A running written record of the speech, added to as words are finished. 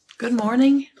Good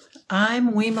morning.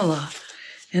 I'm Wimala,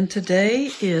 and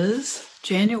today is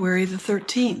January the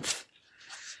 13th.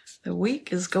 The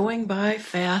week is going by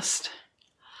fast.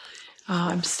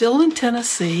 I'm still in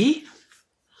Tennessee.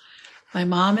 My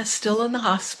mom is still in the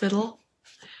hospital.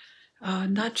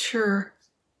 Not sure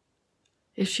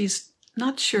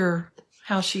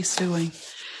how she's doing.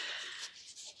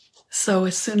 So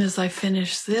as soon as I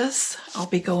finish this, I'll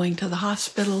be going to the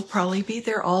hospital, probably be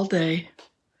there all day.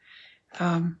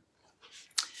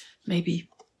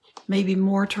 Maybe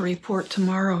more to report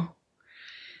tomorrow.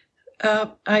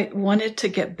 I wanted to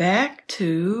get back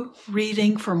to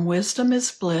reading from Wisdom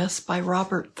is Bliss by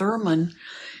Robert Thurman.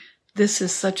 This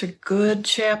is such a good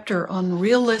chapter on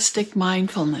realistic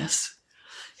mindfulness.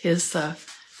 His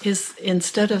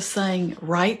instead of saying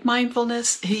right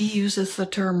mindfulness, he uses the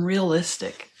term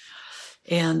realistic.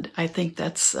 And I think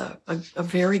that's a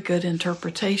very good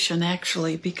interpretation,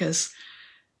 actually, because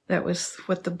that was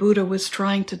what the Buddha was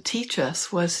trying to teach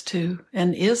us,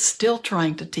 and is still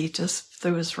trying to teach us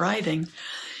through his writing,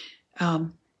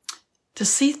 to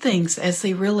see things as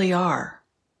they really are.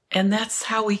 And that's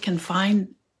how we can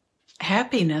find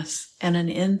happiness and an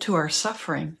end to our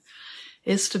suffering,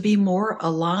 is to be more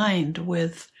aligned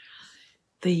with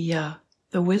the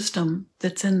wisdom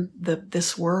that's in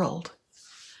this world.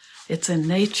 It's in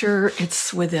nature,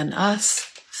 it's within us.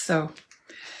 So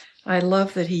I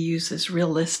love that he uses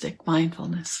realistic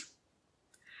mindfulness.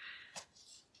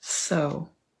 So,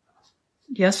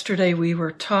 yesterday we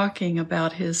were talking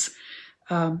about his,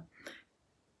 in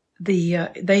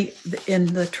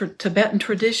the Tibetan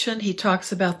tradition, he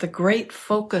talks about the great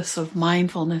focus of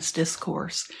mindfulness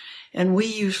discourse. And we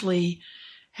usually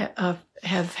have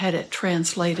had it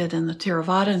translated in the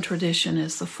Theravadan tradition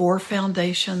as the four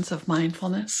foundations of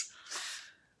mindfulness,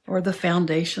 or the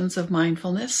foundations of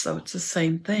mindfulness, so it's the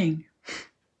same thing.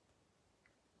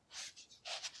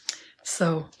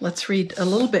 So let's read a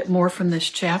little bit more from this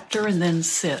chapter and then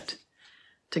sit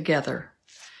together.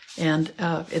 And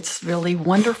it's really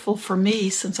wonderful for me,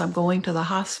 since I'm going to the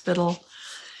hospital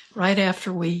right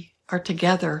after we are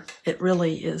together. It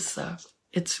really is,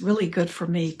 it's really good for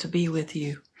me to be with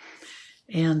you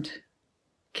and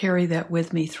carry that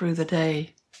with me through the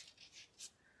day.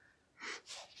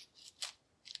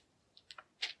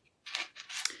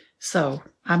 So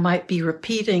I might be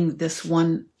repeating this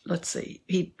one. Let's see.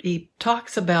 He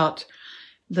talks about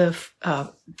I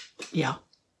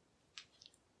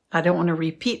don't want to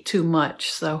repeat too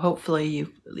much, so hopefully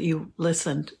you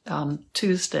listened on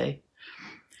Tuesday.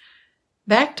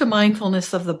 Back to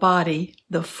mindfulness of the body,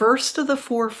 the first of the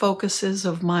four focuses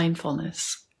of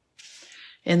mindfulness.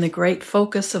 In the great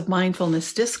focus of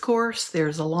mindfulness discourse,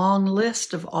 there's a long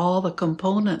list of all the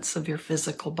components of your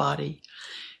physical body.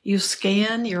 You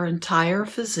scan your entire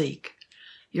physique,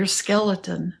 your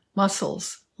skeleton,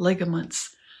 muscles,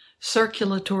 ligaments,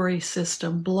 circulatory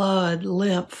system, blood,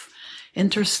 lymph,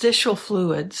 interstitial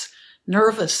fluids,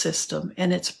 nervous system,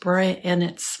 and its brain and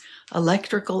its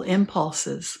electrical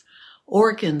impulses,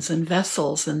 organs and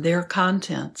vessels and their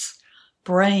contents,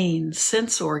 brain,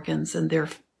 sense organs and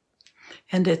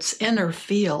its inner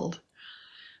field,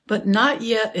 but not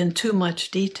yet in too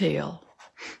much detail.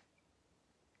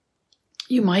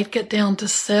 You might get down to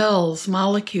cells,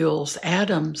 molecules,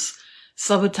 atoms,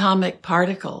 subatomic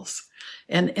particles,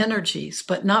 and energies,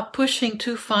 but not pushing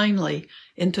too finely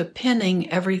into pinning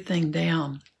everything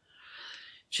down.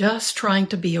 Just trying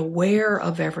to be aware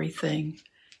of everything.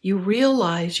 You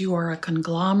realize you are a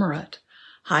conglomerate,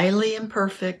 highly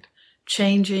imperfect,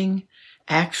 changing,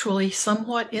 actually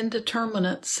somewhat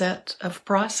indeterminate set of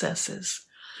processes.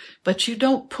 But you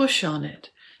don't push on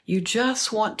it. You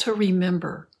just want to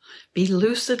remember. Be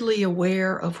lucidly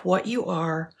aware of what you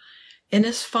are in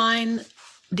as fine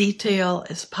detail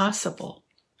as possible.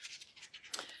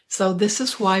 So this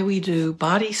is why we do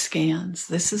body scans.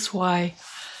 This is why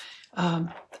I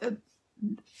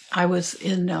was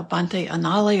in Bhante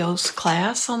Analayo's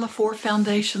class on the four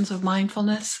foundations of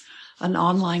mindfulness, an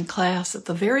online class at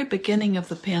the very beginning of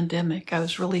the pandemic. I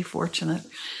was really fortunate.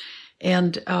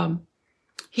 And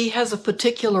he has a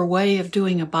particular way of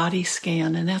doing a body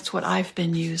scan, and that's what I've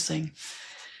been using.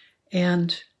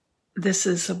 And this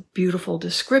is a beautiful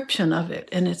description of it.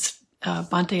 And it's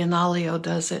Bhante Analayo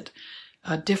does it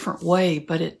a different way,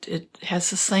 but it has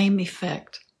the same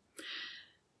effect.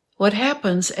 What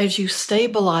happens as you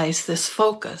stabilize this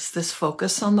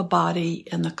focus on the body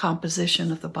and the composition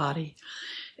of the body,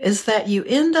 is that you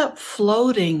end up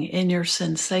floating in your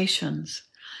sensations.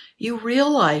 You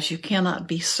realize you cannot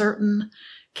be certain,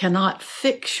 cannot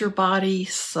fix your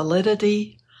body's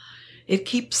solidity. It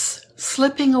keeps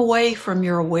slipping away from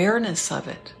your awareness of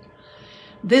it.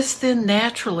 This then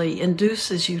naturally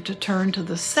induces you to turn to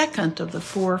the second of the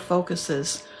 4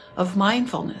 focuses of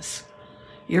mindfulness,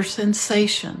 your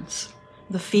sensations,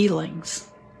 the feelings.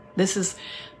 This is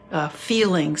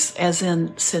feelings as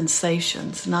in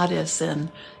sensations, not as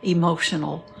in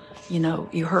emotional,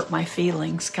 you hurt my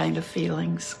feelings kind of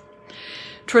feelings.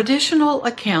 Traditional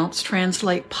accounts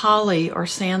translate Pali or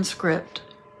Sanskrit,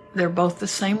 they're both the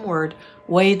same word,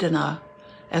 Vedana,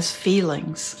 as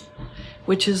feelings,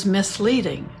 which is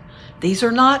misleading. These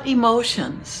are not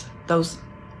emotions.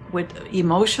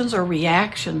 Emotions are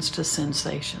reactions to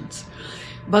sensations,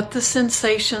 but the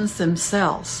sensations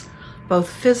themselves, both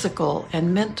physical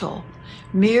and mental,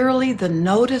 merely the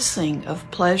noticing of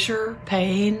pleasure,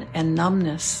 pain, and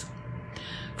numbness.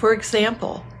 For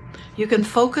example, you can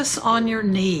focus on your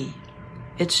knee,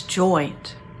 its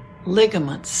joint,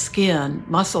 ligaments, skin,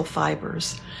 muscle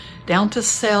fibers, down to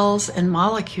cells and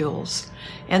molecules,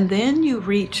 and then you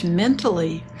reach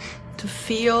mentally to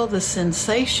feel the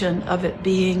sensation of it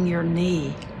being your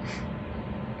knee.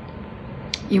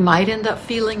 You might end up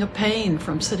feeling a pain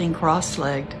from sitting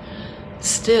cross-legged,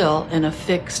 still in a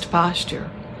fixed posture.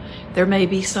 There may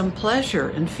be some pleasure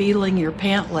in feeling your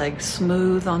pant leg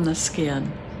smooth on the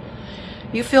skin.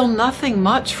 You feel nothing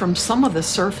much from some of the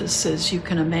surfaces you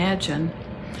can imagine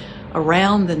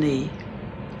around the knee.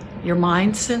 Your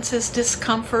mind senses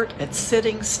discomfort at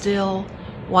sitting still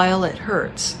while it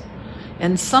hurts,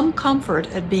 and some comfort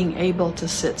at being able to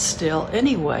sit still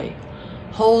anyway,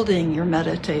 holding your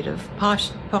meditative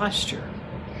posture.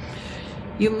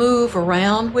 You move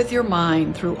around with your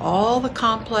mind through all the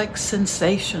complex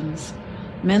sensations,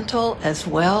 mental as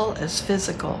well as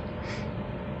physical,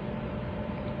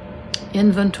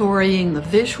 inventorying the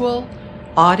visual,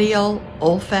 audio,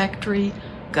 olfactory,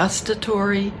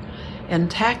 gustatory, and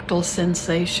tactile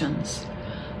sensations,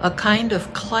 a kind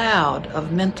of cloud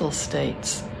of mental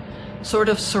states, sort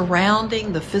of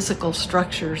surrounding the physical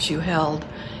structures you held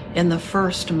in the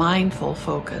first mindful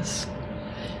focus.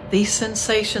 These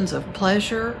sensations of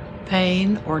pleasure,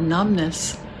 pain, or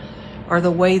numbness are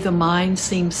the way the mind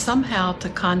seems somehow to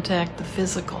contact the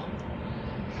physical.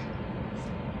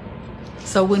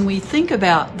 So when we think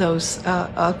about those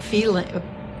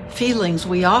feelings,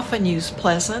 we often use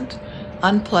pleasant,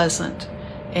 unpleasant,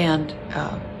 and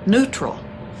neutral.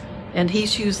 And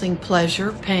he's using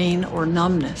pleasure, pain, or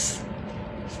numbness.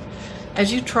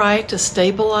 As you try to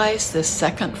stabilize this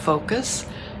second focus,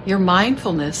 your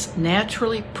mindfulness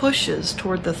naturally pushes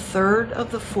toward the third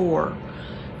of the 4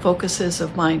 focuses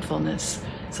of mindfulness.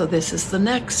 So this is the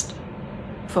next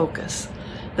focus,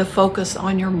 the focus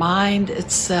on your mind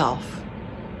itself.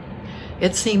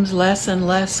 It seems less and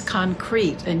less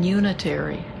concrete and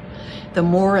unitary the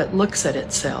more it looks at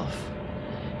itself.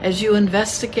 As you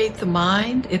investigate the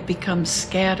mind, it becomes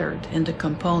scattered into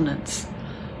components,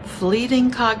 fleeting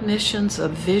cognitions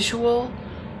of visual,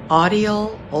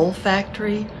 audio,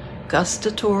 olfactory,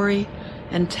 gustatory,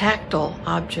 and tactile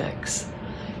objects,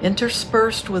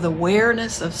 interspersed with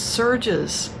awareness of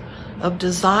surges of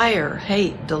desire,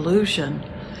 hate, delusion,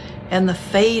 and the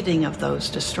fading of those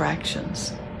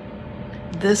distractions.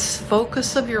 This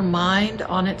focus of your mind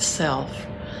on itself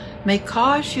may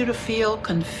cause you to feel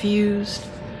confused,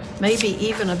 maybe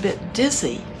even a bit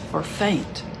dizzy or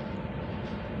faint,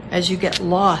 as you get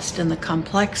lost in the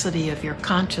complexity of your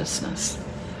consciousness.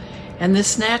 And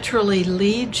this naturally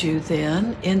leads you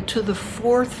then into the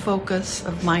 4th focus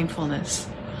of mindfulness,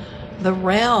 the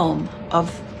realm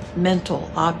of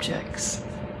mental objects.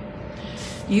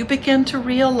 You begin to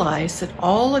realize that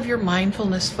all of your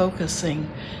mindfulness focusing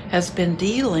has been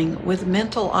dealing with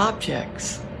mental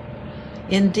objects.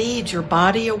 Indeed, your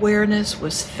body awareness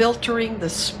was filtering the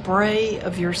spray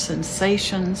of your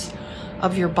sensations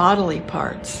of your bodily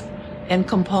parts and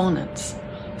components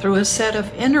through a set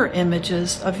of inner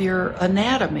images of your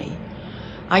anatomy,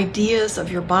 ideas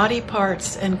of your body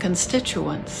parts and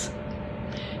constituents.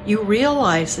 You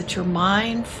realize that your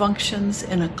mind functions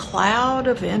in a cloud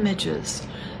of images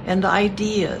and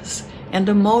ideas and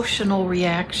emotional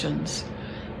reactions,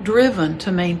 driven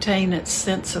to maintain its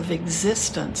sense of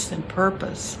existence and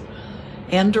purpose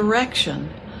and direction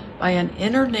by an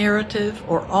inner narrative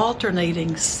or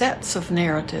alternating sets of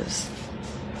narratives.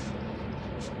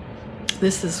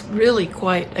 This is really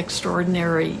quite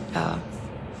extraordinary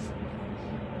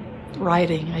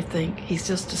writing, I think. He's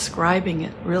just describing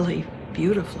it really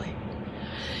beautifully.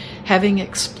 Having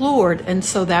explored, and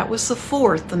so that was the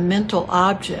 4th, the mental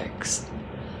objects,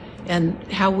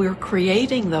 and how we're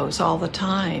creating those all the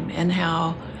time, and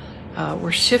how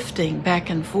we're shifting back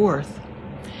and forth.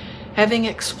 Having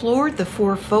explored the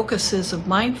 4 focuses of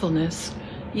mindfulness,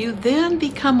 you then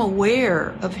become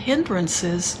aware of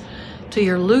hindrances to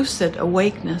your lucid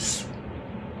awakeness.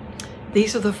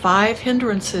 These are the 5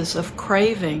 hindrances of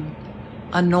craving,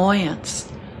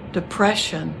 annoyance,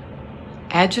 depression,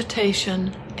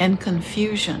 agitation, and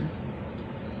confusion.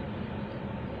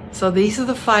 So these are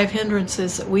the 5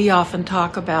 hindrances that we often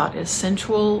talk about as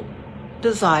sensual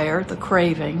desire, the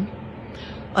craving,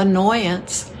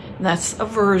 annoyance, that's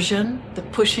aversion, the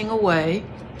pushing away,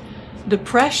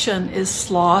 depression is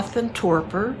sloth and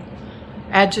torpor,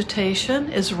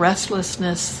 agitation is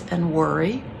restlessness and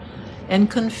worry, and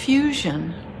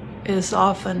confusion is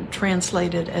often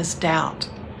translated as doubt.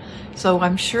 So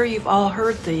I'm sure you've all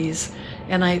heard these,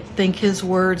 and I think his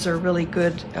words are really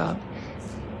good.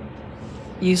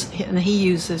 And he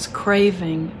uses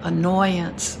craving,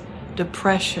 annoyance,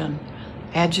 depression,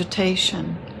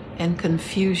 agitation, and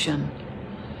confusion.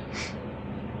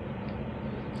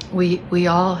 We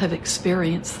all have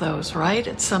experienced those, right?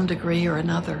 At some degree or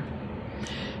another.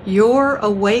 Your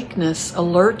awakeness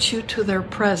alerts you to their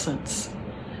presence,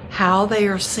 how they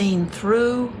are seen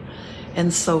through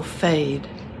and so fade,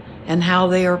 and how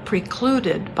they are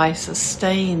precluded by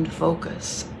sustained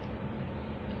focus.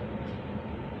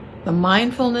 The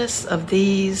mindfulness of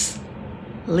these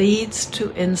leads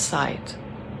to insight.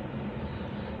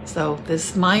 So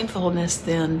this mindfulness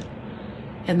then,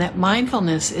 and that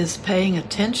mindfulness is paying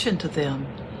attention to them.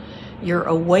 Your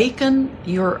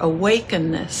awakenness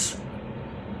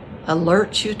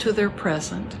alerts you to their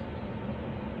presence,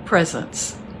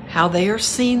 how they are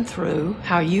seen through,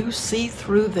 how you see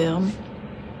through them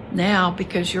now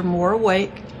because you're more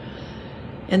awake,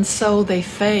 and so they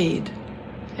fade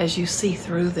as you see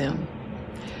through them.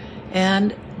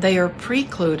 And they are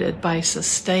precluded by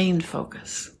sustained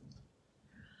focus.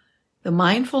 The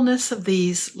mindfulness of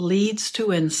these leads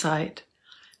to insight,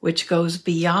 which goes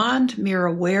beyond mere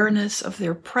awareness of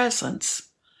their presence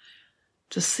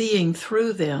to seeing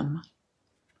through them,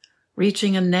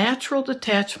 reaching a natural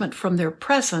detachment from their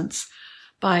presence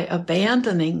by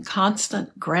abandoning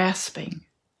constant grasping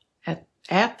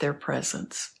at their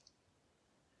presence,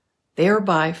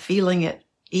 thereby feeling at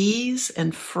ease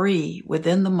and free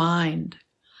within the mind.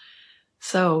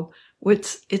 So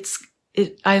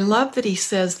I love that he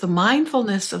says the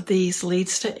mindfulness of these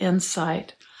leads to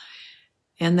insight,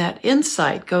 and that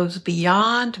insight goes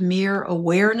beyond mere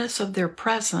awareness of their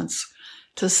presence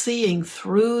to seeing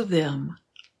through them.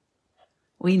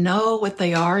 We know what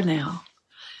they are now,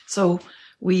 so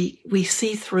we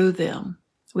see through them.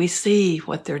 We see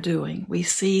what they're doing. We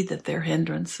see that they're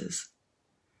hindrances.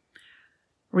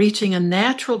 Reaching a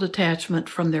natural detachment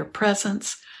from their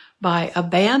presence by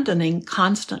abandoning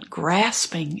constant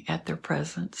grasping at their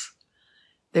presence,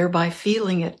 thereby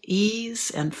feeling at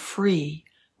ease and free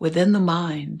within the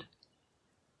mind.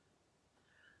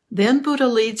 Then Buddha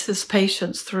leads his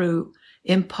patients through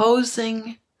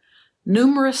imposing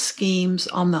numerous schemes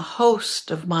on the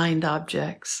host of mind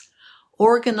objects,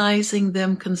 organizing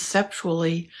them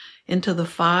conceptually into the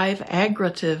 5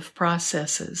 aggregative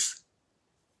processes: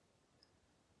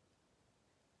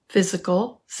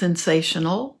 physical,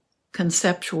 sensational,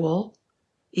 conceptual,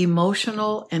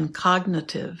 emotional, and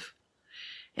cognitive,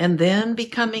 and then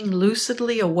becoming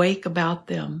lucidly awake about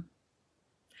them.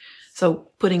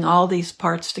 So putting all these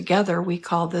parts together, we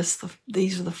call these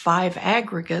are the 5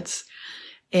 aggregates,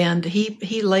 and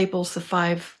he labels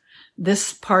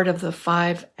this part of the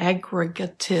 5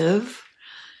 aggregative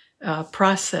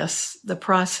process. The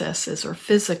processes are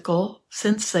physical,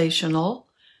 sensational,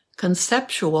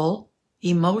 conceptual,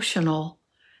 emotional,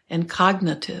 and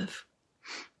cognitive.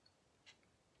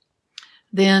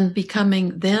 Then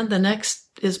the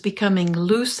next is becoming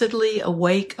lucidly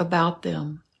awake about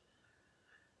them.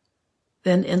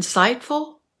 Then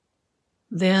insightful,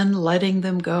 then letting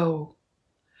them go.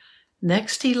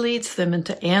 Next, he leads them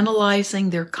into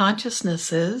analyzing their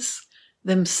consciousnesses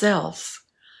themselves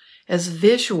as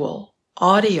visual,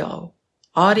 audio,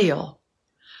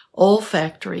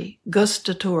 olfactory,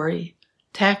 gustatory,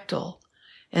 tactile,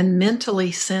 and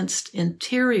mentally sensed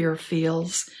interior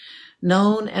fields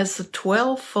known as the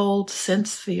 12-fold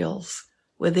sense fields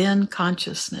within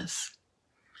consciousness.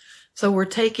 So we're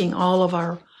taking all of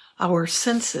our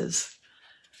senses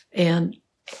and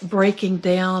breaking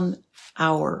down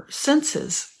our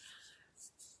senses,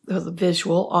 the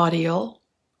visual, audio,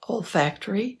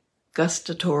 olfactory,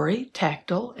 gustatory,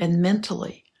 tactile, and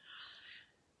mentally.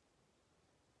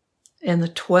 And the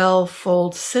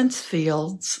 12-fold sense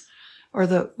fields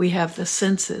we have the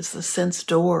senses, the sense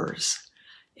doors,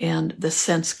 and the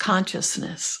sense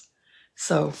consciousness.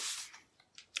 So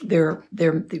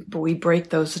we break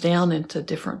those down into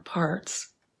different parts.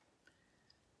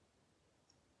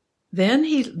 Then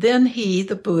he,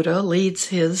 the Buddha, leads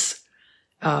his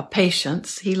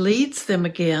patients, he leads them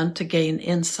again to gain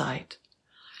insight.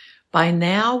 By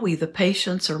now, we, the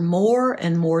patients, are more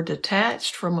and more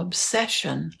detached from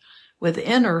obsession with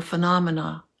inner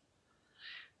phenomena.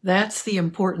 That's the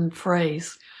important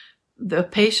phrase. The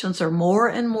patients are more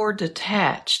and more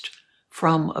detached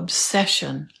from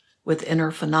obsession with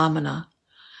inner phenomena.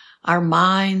 Our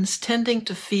minds tending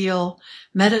to feel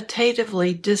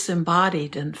meditatively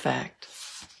disembodied, in fact.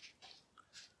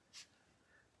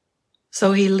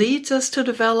 So he leads us to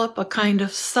develop a kind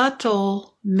of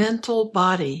subtle mental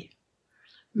body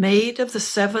made of the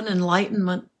 7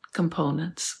 enlightenment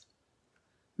components: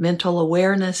 mental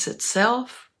awareness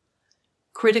itself,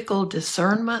 critical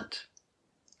discernment,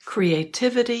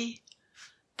 creativity,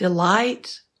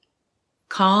 delight,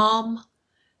 calm,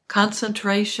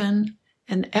 concentration,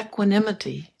 and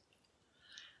equanimity.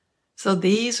 So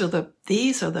these are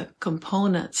the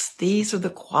components, these are the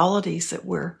qualities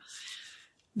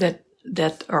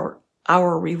that are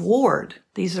our reward.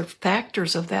 These are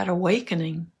factors of that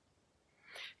awakening.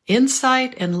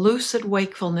 Insight and lucid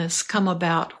wakefulness come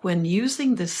about when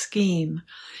using this scheme,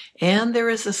 and there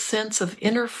is a sense of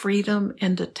inner freedom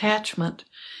and detachment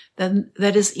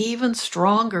that is even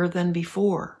stronger than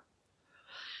before.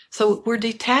 So we're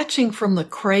detaching from the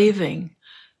craving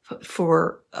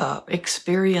for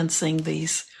experiencing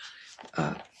these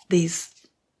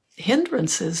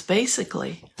hindrances,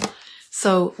 basically.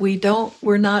 So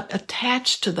we're not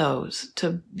attached to those,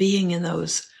 to being in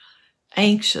those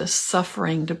anxious,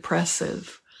 suffering,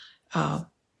 depressive, out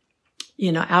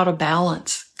of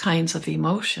balance kinds of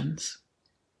emotions.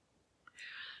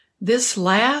 This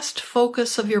last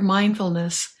focus of your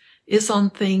mindfulness is on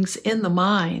things in the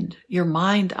mind, your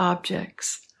mind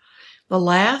objects. The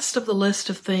last of the list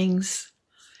of things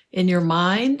in your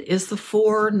mind is the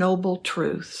 4 noble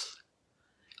truths,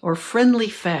 or friendly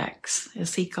facts,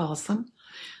 as he calls them.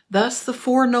 Thus, the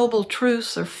 4 noble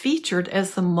truths are featured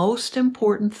as the most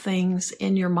important things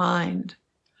in your mind.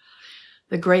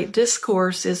 The Great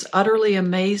Discourse is utterly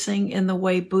amazing in the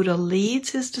way Buddha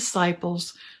leads his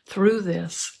disciples through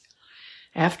this.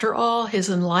 After all, his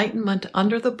enlightenment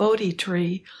under the Bodhi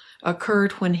tree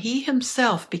occurred when he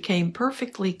himself became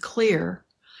perfectly clear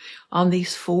on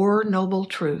these 4 noble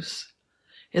truths,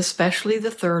 especially the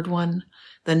 3rd one,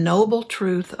 the noble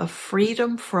truth of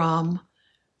freedom from,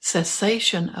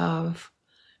 cessation of,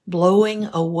 blowing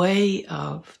away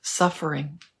of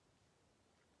suffering.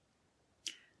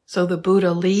 So the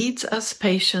Buddha leads us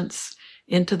patients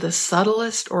into the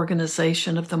subtlest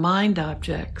organization of the mind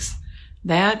objects.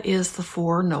 That is the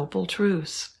 4 noble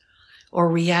truths, or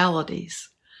realities.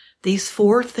 These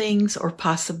 4 things are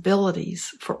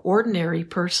possibilities for ordinary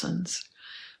persons,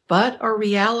 but are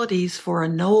realities for a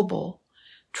noble,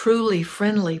 truly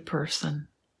friendly person.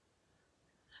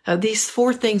 These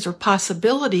 4 things are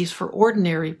possibilities for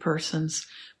ordinary persons,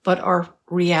 but are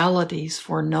realities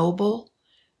for noble,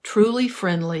 truly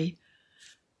friendly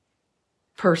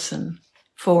person.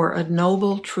 For a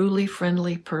noble, truly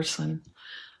friendly person,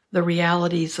 the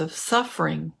realities of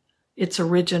suffering, its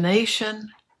origination,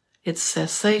 its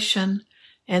cessation,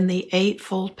 and the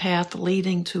Eightfold Path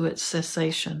leading to its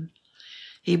cessation.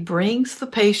 He brings the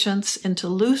patients into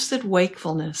lucid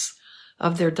wakefulness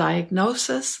of their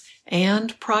diagnosis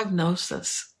and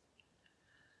prognosis.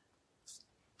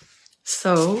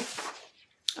 So,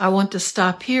 I want to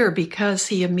stop here because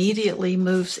he immediately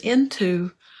moves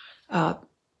into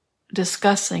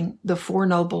discussing the 4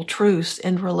 noble truths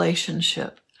in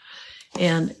relationship.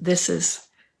 And this is,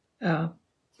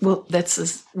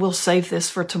 we'll save this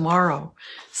for tomorrow.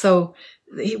 So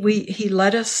he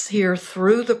led us here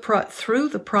through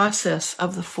the process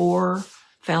of the 4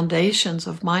 foundations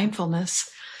of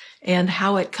mindfulness and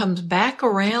how it comes back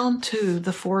around to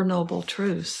the 4 noble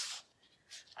truths.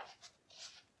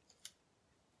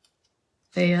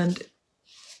 And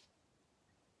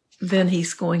then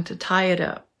he's going to tie it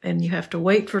up. And you have to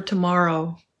wait for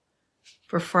tomorrow,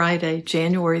 for Friday,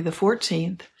 January the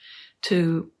 14th,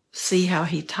 to see how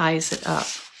he ties it up.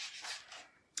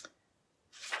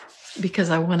 Because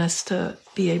I want us to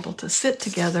be able to sit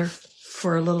together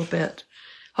for a little bit,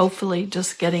 hopefully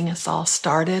just getting us all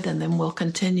started, and then we'll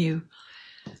continue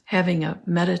having a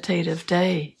meditative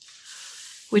day,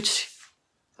 which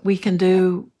we can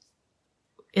do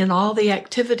in all the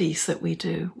activities that we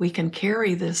do. We can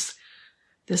carry this.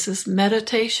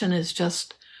 Meditation is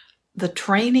just the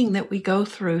training that we go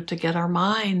through to get our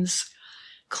minds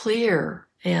clear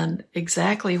and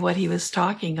exactly what he was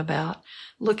talking about,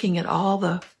 looking at all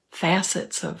the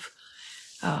facets of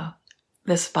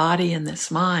this body and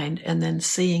this mind, and then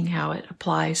seeing how it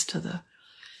applies to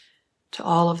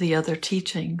all of the other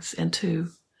teachings and to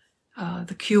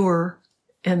the cure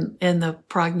and the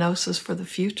prognosis for the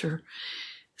future.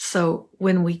 So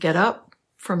when we get up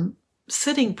from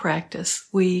sitting practice,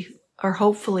 we are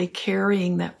hopefully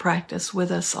carrying that practice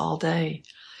with us all day,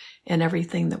 and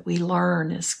everything that we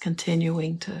learn is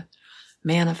continuing to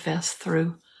manifest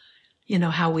through,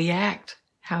 how we act,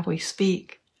 how we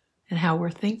speak, and how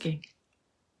we're thinking.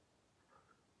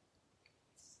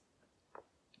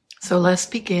 So let's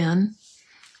begin.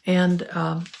 And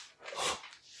I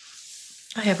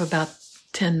have about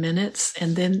 10 minutes,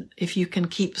 and then if you can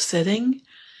keep sitting,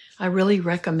 I really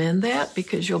recommend that,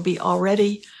 because you'll be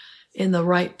already in the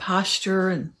right posture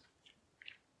and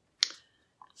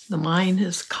the mind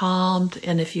is calmed.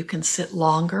 And if you can sit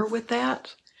longer with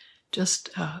that, just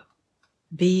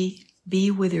be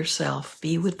with yourself,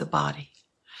 be with the body.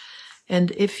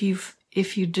 And if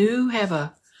you do have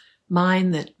a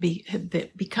mind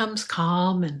that becomes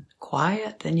calm and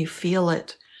quiet, then you feel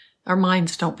it. Our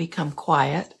minds don't become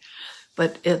quiet,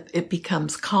 but it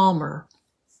becomes calmer.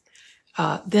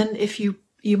 Then if you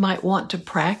might want to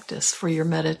practice for your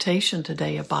meditation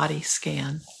today a body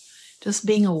scan, just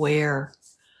being aware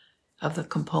of the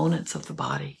components of the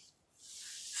body.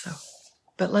 So,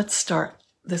 but let's start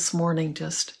this morning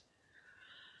just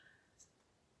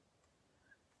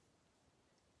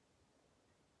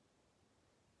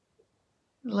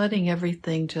letting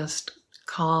everything just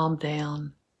calm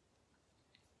down.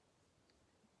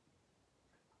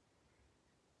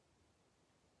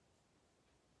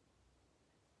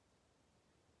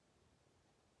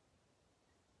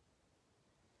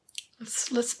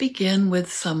 Let's begin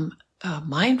with some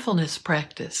mindfulness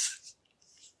practice.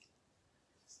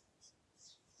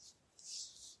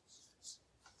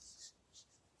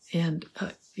 And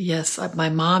yes, my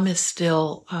mom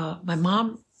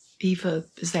Eva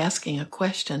is asking a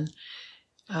question.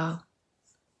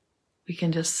 We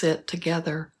can just sit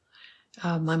together.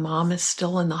 My mom is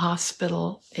still in the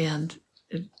hospital, and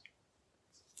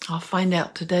I'll find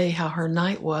out today how her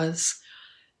night was.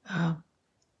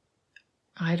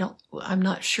 I'm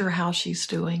not sure how she's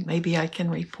doing. Maybe I can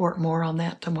report more on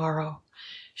that tomorrow.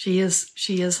 She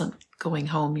isn't going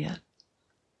home yet.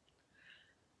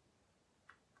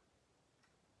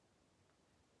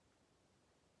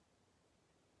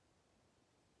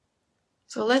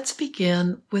 So let's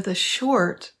begin with a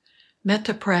short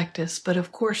metta practice, but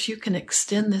of course you can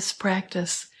extend this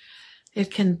practice. It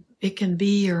can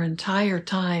be your entire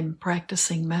time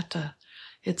practicing metta.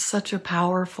 It's such a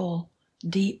powerful,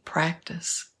 deep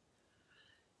practice.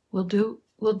 We'll do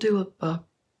a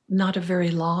not a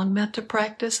very long metta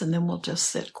practice, and then we'll just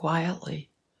sit quietly.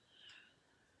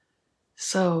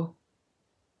 So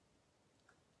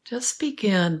just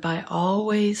begin by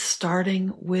always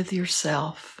starting with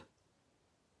yourself.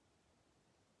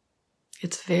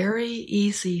 It's very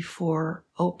easy for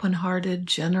open-hearted,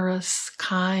 generous,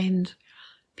 kind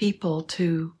people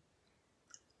to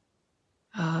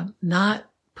not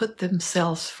put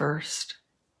themselves first.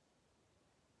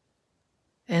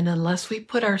 And unless we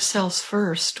put ourselves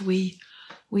first, we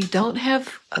don't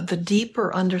have the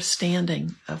deeper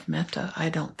understanding of metta, I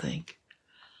don't think,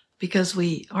 because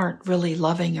we aren't really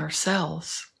loving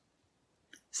ourselves.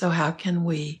 So how can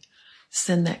we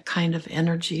send that kind of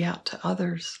energy out to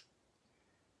others?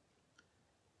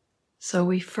 So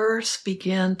we first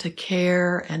begin to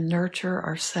care and nurture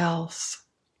ourselves.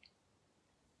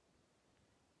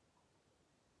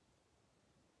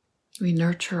 We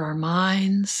nurture our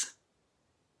minds.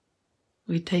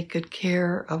 We take good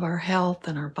care of our health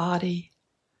and our body.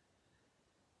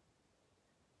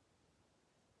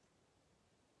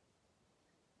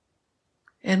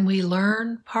 And we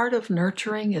learn, part of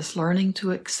nurturing is learning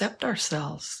to accept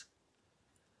ourselves.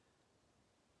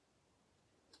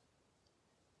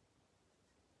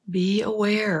 Be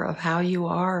aware of how you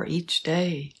are each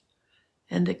day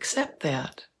and accept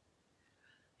that.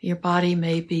 Your body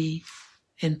may be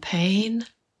in pain.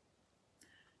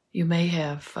 You may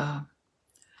have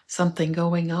something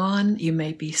going on. You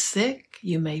may be sick.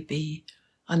 You may be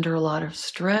under a lot of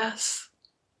stress.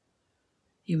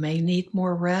 You may need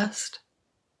more rest.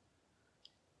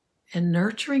 And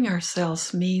nurturing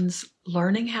ourselves means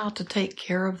learning how to take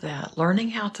care of that,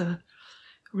 learning how to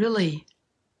really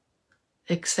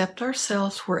accept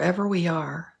ourselves wherever we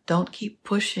are. Don't keep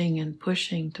pushing and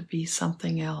pushing to be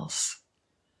something else.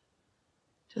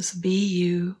 Just be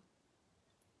you.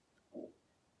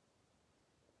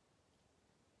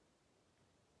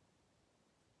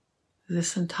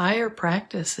 This entire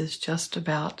practice is just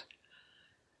about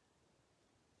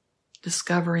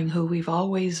discovering who we've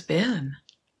always been.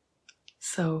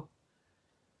 So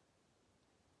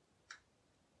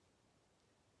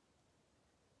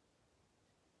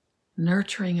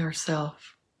nurturing ourselves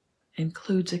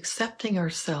includes accepting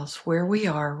ourselves where we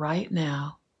are right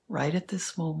now, right at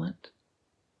this moment.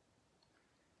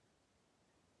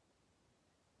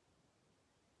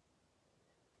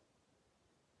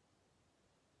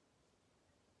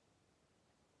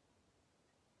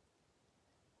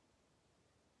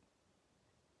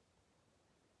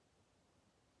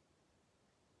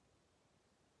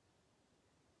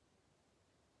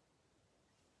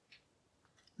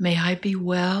 May I be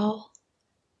well.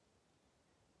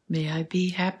 May I be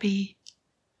happy.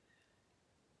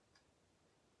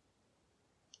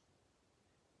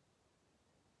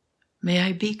 May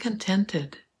I be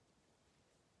contented.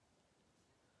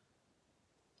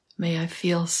 May I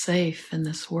feel safe in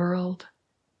this world.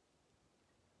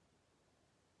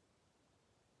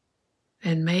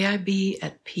 And may I be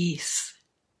at peace.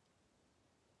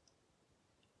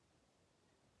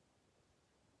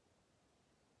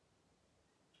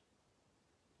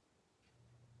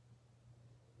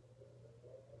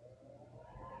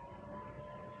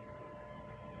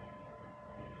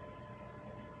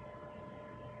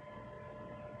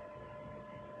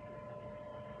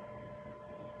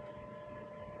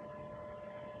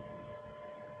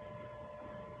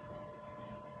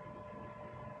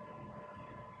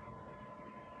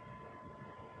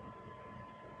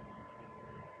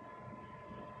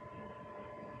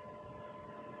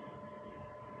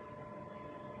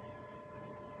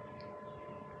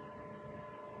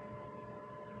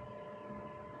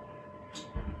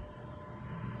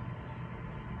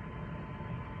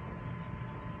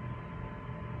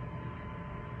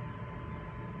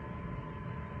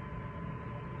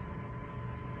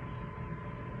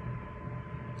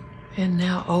 And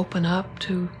now open up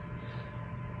to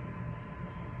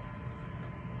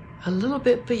a little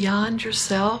bit beyond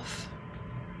yourself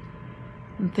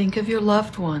and think of your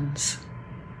loved ones.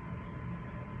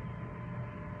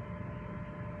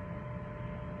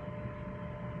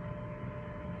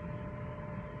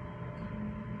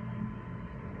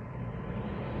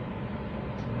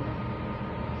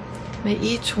 May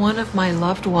each one of my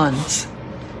loved ones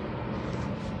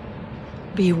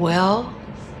be well.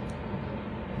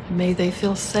 May they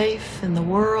feel safe in the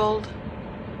world.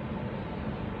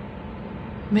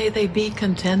 May they be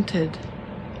contented,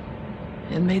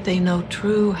 and may they know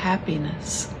true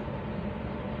happiness.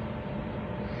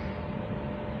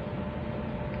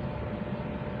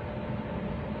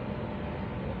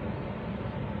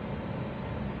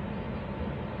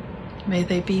 May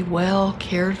they be well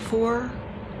cared for.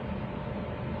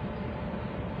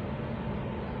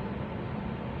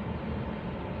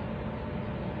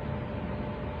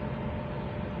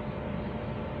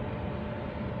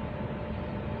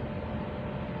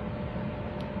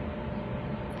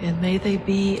 And may they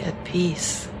be at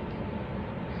peace.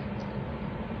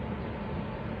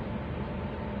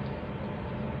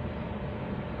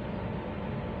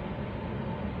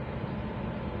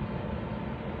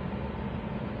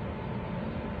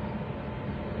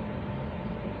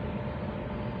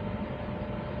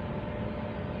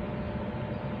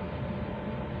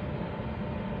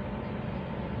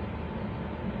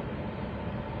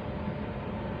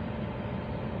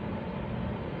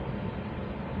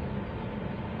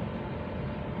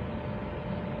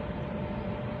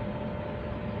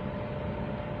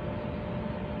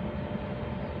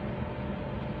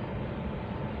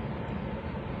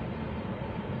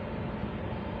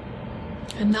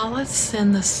 And now let's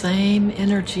send the same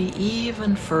energy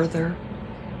even further.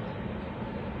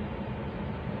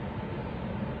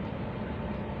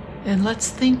 And let's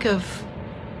think of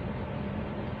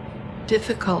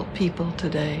difficult people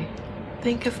today.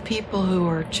 Think of people who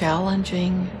are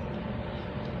challenging,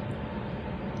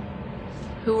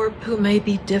 who may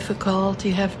be difficult.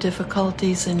 You have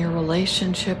difficulties in your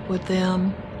relationship with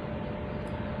them.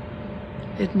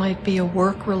 It might be a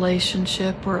work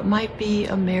relationship, or it might be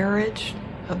a marriage,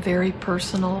 a very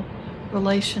personal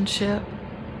relationship,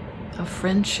 a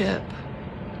friendship.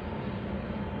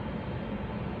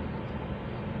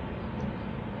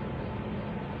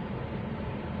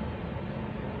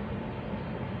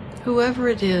 Whoever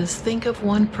it is, think of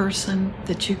one person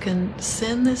that you can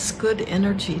send this good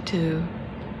energy to,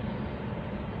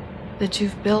 that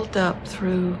you've built up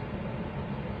through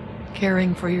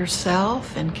caring for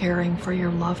yourself and caring for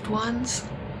your loved ones.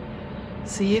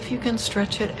 See if you can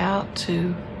stretch it out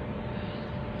to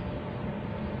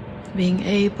being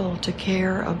able to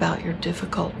care about your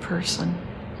difficult person.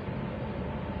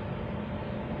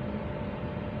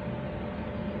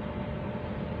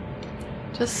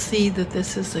 Just see that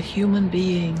this is a human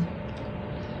being,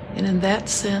 and in that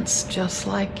sense, just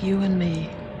like you and me.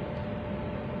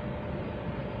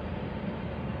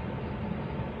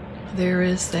 There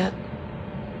is that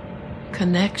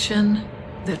connection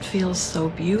that feels so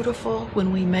beautiful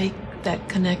when we make that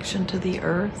connection to the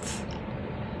earth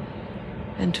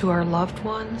and to our loved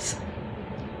ones.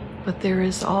 But there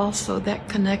is also that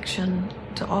connection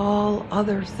to all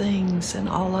other things and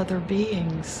all other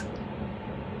beings.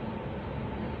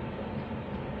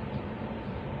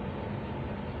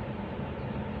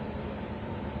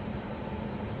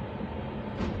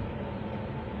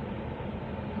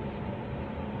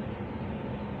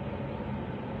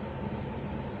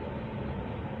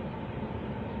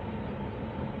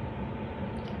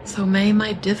 So may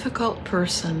my difficult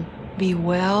person be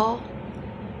well,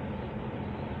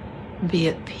 be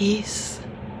at peace.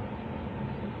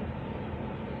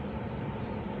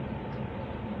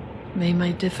 May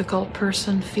my difficult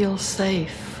person feel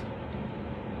safe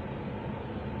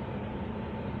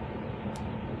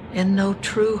and know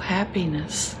true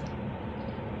happiness.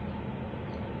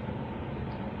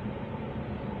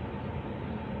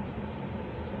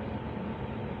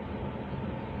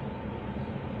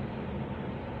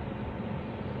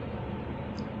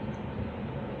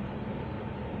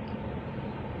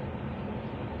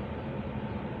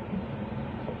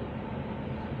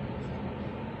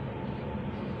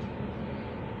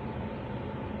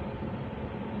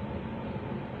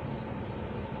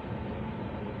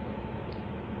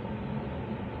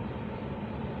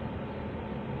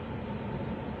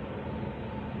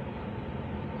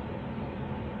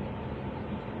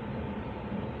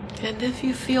 And if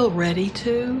you feel ready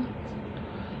to,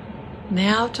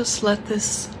 now just let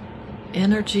this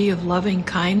energy of loving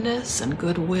kindness and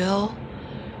goodwill,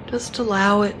 just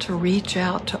allow it to reach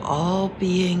out to all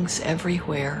beings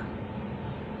everywhere,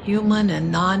 human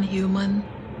and non-human,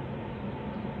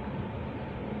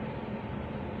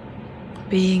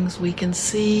 beings we can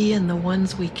see and the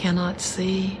ones we cannot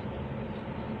see.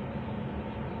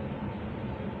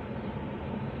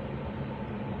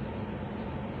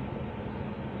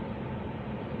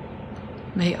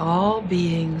 May all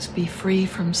beings be free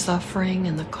from suffering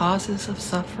and the causes of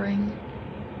suffering.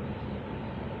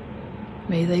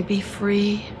 May they be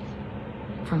free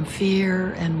from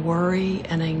fear and worry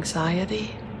and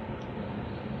anxiety,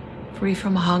 free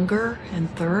from hunger and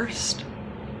thirst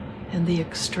and the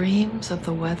extremes of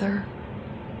the weather.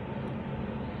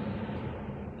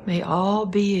 May all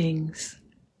beings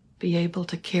be able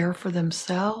to care for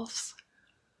themselves,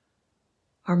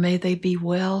 or may they be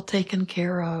well taken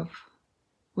care of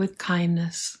with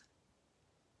kindness.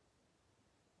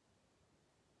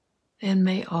 And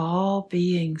may all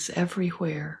beings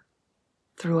everywhere,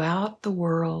 throughout the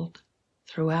world,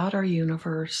 throughout our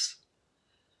universe,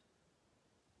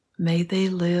 may they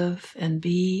live and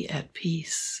be at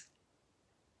peace.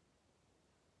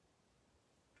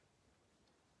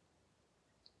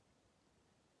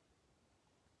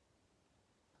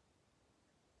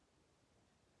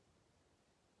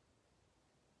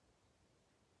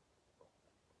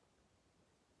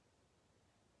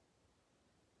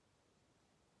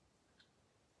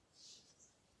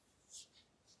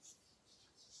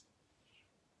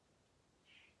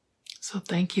 So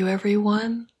thank you,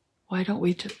 everyone. Why don't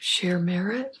we just share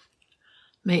merit?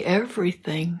 May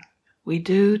everything we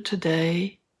do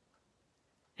today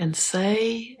and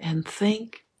say and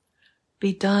think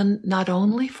be done not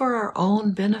only for our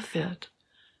own benefit,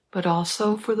 but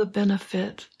also for the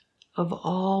benefit of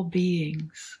all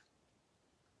beings.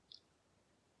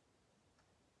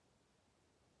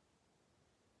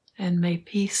 And may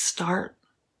peace start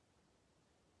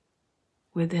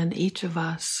within each of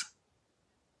us.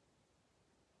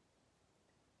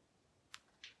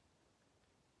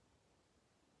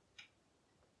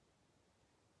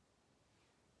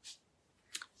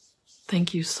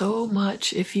 Thank you so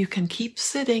much. If you can keep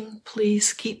sitting,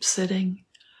 please keep sitting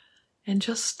and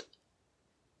just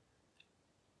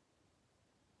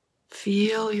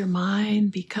feel your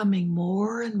mind becoming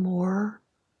more and more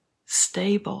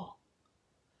stable.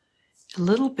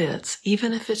 Little bits,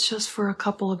 even if it's just for a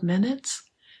couple of minutes,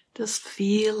 just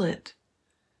feel it.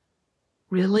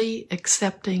 Really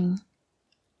accepting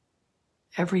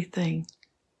everything.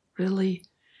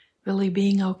 Really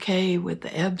being okay with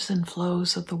the ebbs and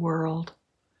flows of the world.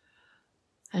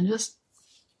 And just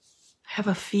have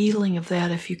a feeling of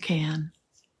that if you can.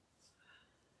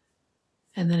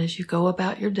 And then as you go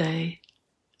about your day,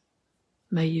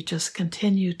 may you just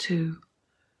continue to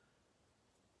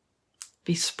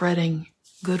be spreading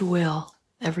goodwill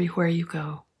everywhere you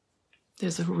go.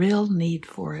 There's a real need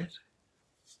for it.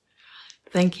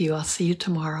 Thank you. I'll see you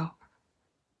tomorrow.